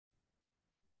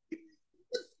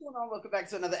Going on? Welcome back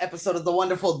to another episode of the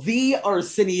wonderful the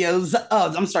Arsenio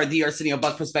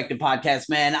Buck Perspective Podcast,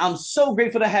 man. I'm so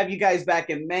grateful to have you guys back.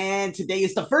 And man, today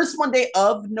is the first Monday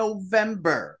of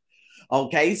November.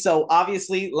 Okay, so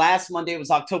obviously last Monday was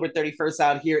October 31st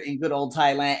out here in good old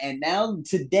Thailand. And now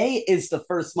today is the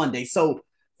first Monday. So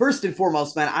first and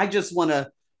foremost, man, I just want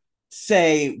to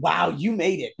say, wow, you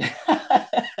made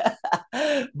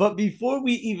it. But before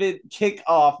we even kick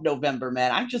off November,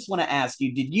 man, I just want to ask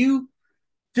you, did you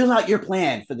fill out your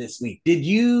plan for this week? Did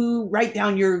you write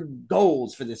down your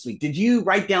goals for this week? Did you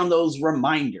write down those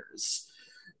reminders?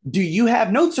 Do you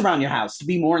have notes around your house to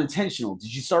be more intentional?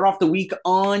 Did you start off the week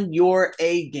on your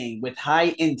A game with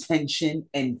high intention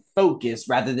and focus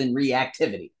rather than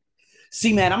reactivity?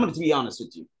 See, man, I'm going to be honest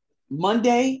with you.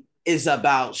 Monday is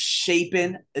about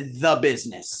shaping the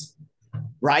business,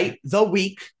 right? The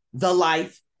week, the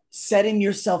life, setting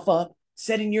yourself up,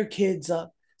 setting your kids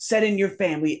up, setting your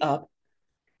family up,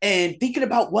 and thinking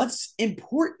about what's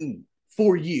important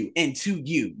for you and to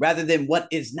you rather than what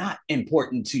is not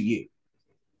important to you,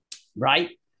 right?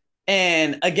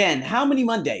 And again, how many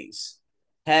Mondays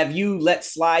have you let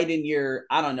slide in your,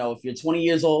 I don't know, if you're 20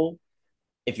 years old,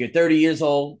 if you're 30 years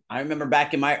old? I remember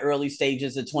back in my early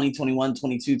stages of 2021,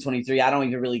 22, 23, I don't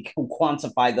even really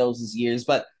quantify those as years,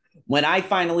 but when I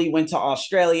finally went to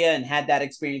Australia and had that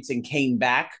experience and came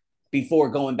back, before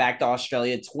going back to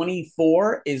Australia,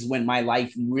 24 is when my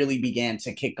life really began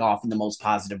to kick off in the most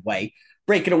positive way,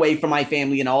 breaking away from my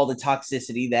family and all the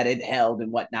toxicity that it held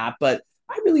and whatnot. But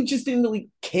I really just didn't really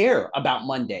care about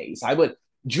Mondays. I would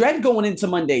dread going into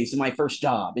Mondays in my first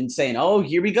job and saying, oh,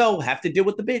 here we go, have to deal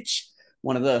with the bitch.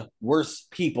 One of the worst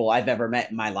people I've ever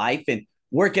met in my life. And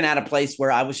working at a place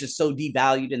where I was just so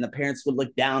devalued and the parents would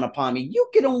look down upon me. You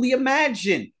could only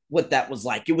imagine what that was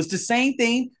like. It was the same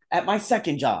thing at my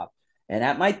second job and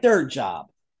at my third job.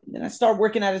 And then I started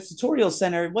working at a tutorial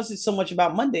center. It wasn't so much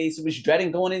about Mondays. It was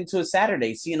dreading going into a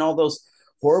Saturday, seeing all those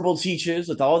horrible teachers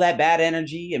with all that bad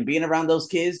energy and being around those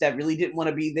kids that really didn't want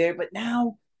to be there. But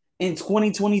now in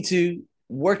 2022,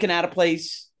 working at a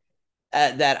place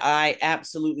that I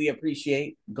absolutely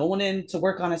appreciate, going in to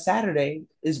work on a Saturday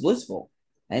is blissful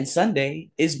and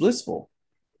Sunday is blissful.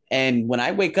 And when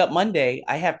I wake up Monday,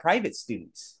 I have private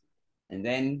students and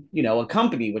then, a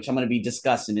company, which I'm going to be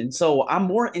discussing. And so I'm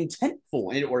more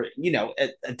intentful or,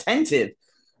 attentive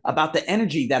about the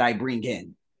energy that I bring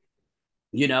in,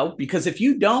 because if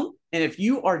you don't, and if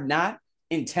you are not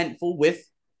intentful with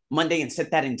Monday and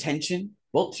set that intention,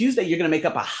 well, Tuesday, you're going to make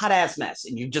up a hot ass mess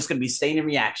and you're just going to be staying in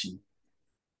reaction.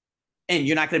 And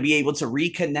you're not going to be able to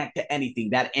reconnect to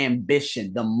anything, that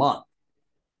ambition, the month.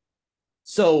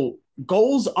 So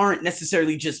goals aren't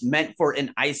necessarily just meant for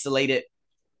an isolated,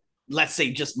 let's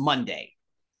say, just Monday.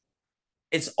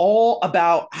 It's all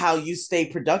about how you stay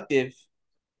productive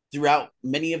throughout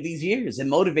many of these years and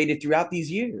motivated throughout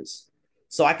these years.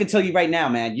 So I can tell you right now,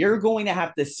 man, you're going to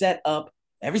have to set up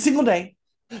every single day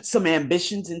some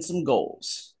ambitions and some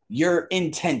goals, your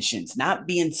intentions, not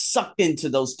being sucked into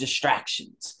those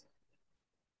distractions.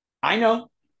 I know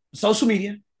social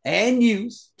media and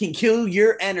news can kill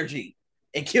your energy.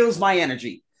 It kills my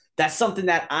energy. That's something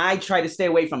that I try to stay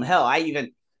away from. Hell, I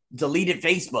even deleted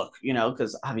Facebook,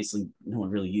 because obviously no one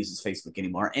really uses Facebook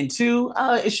anymore. And two,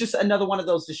 it's just another one of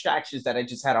those distractions that I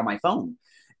just had on my phone.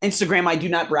 Instagram, I do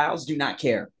not browse, do not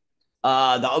care.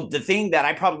 The thing that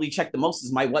I probably check the most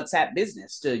is my WhatsApp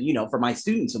business to, for my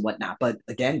students and whatnot. But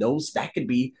again, that could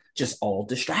be just all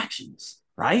distractions,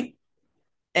 right?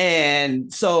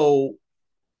 And so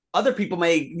other people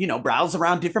may, browse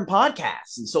around different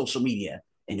podcasts and social media.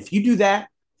 And if you do that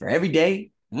for every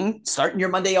day, starting your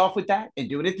Monday off with that and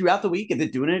doing it throughout the week and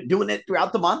then doing it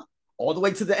throughout the month, all the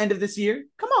way to the end of this year,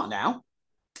 come on now.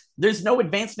 There's no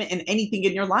advancement in anything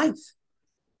in your life.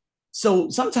 So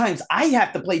sometimes I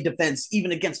have to play defense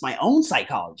even against my own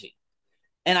psychology.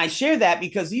 And I share that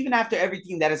because even after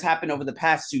everything that has happened over the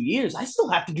past 2 years, I still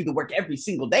have to do the work every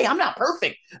single day. I'm not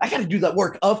perfect. I got to do that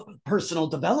work of personal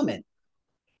development,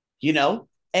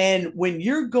 And when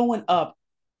you're going up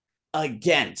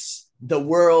against the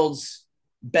world's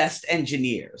best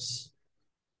engineers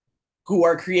who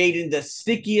are creating the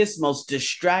stickiest, most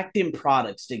distracting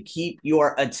products to keep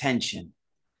your attention,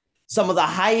 some of the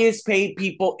highest paid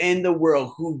people in the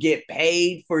world who get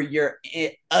paid for your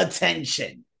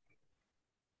attention,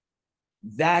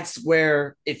 that's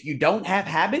where if you don't have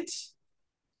habits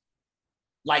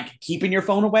like keeping your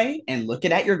phone away and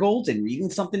looking at your goals and reading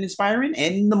something inspiring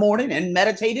in the morning and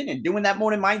meditating and doing that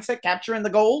morning mindset, capturing the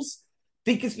goals,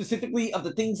 thinking specifically of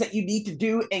the things that you need to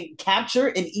do and capture,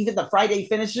 and even the Friday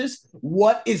finishes,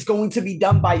 what is going to be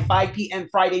done by 5 p.m.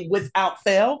 Friday without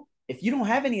fail. If you don't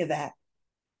have any of that,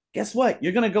 guess what?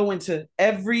 You're going to go into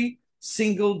every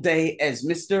single day as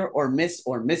Mr. or Miss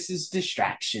or Mrs.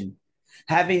 Distraction,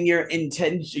 having your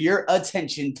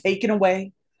attention taken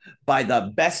away by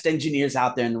the best engineers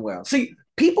out there in the world. See,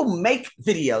 people make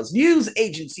videos, news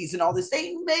agencies and all this,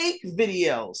 they make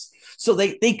videos so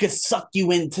they could suck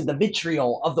you into the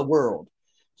vitriol of the world.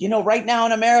 You know, right now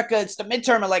in America, it's the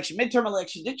midterm election.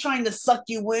 They're trying to suck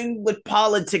you in with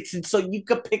politics. And so you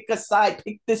could pick a side,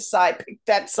 pick this side, pick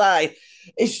that side.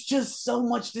 It's just so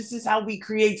much. This is how we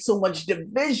create so much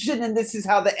division. And this is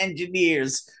how the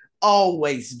engineers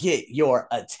always get your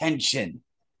attention.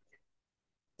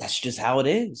 That's just how it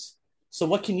is. So,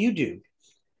 what can you do?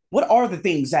 What are the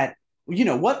things that,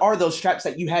 what are those traps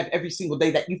that you have every single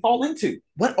day that you fall into?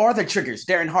 What are the triggers?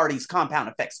 Darren Hardy's compound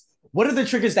effects. What are the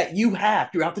triggers that you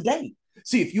have throughout the day?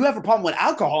 See, if you have a problem with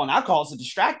alcohol and alcohol is a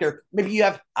distractor, maybe you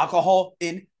have alcohol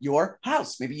in your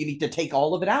house. Maybe you need to take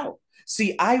all of it out.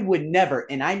 See, I would never,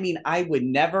 and I mean, I would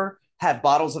never have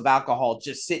bottles of alcohol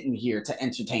just sitting here to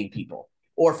entertain people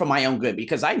or for my own good,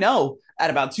 because I know at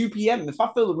about 2 p.m., if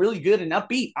I feel really good and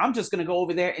upbeat, I'm just going to go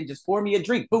over there and just pour me a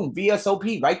drink. Boom,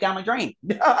 VSOP right down my drain.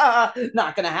 Not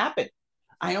going to happen.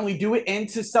 I only do it and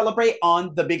to celebrate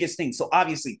on the biggest thing. So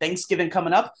obviously, Thanksgiving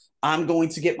coming up, I'm going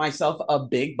to get myself a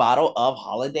big bottle of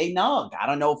Holiday Nug. I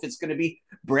don't know if it's going to be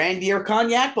brandy or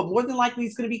cognac, but more than likely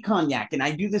it's going to be cognac. And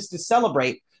I do this to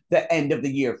celebrate the end of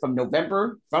the year from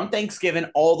November, from Thanksgiving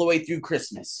all the way through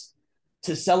Christmas,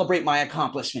 to celebrate my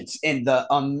accomplishments and the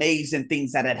amazing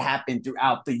things that had happened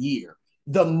throughout the year,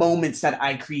 the moments that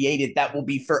I created that will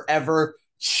be forever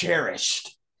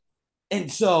cherished. And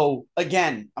so,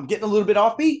 again, I'm getting a little bit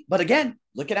offbeat, but again,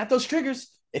 looking at those triggers,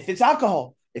 if it's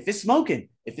alcohol, if it's smoking,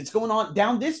 if it's going on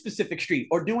down this specific street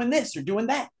or doing this or doing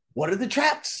that, what are the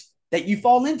traps that you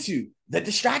fall into, the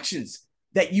distractions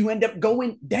that you end up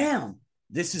going down?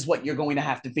 This is what you're going to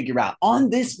have to figure out on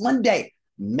this Monday.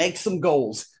 Make some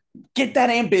goals, get that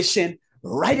ambition,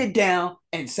 write it down,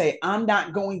 and say, I'm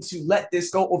not going to let this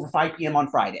go over 5 p.m. on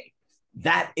Friday.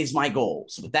 That is my goal.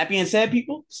 So with that being said,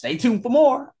 people, stay tuned for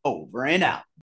more. Over and out.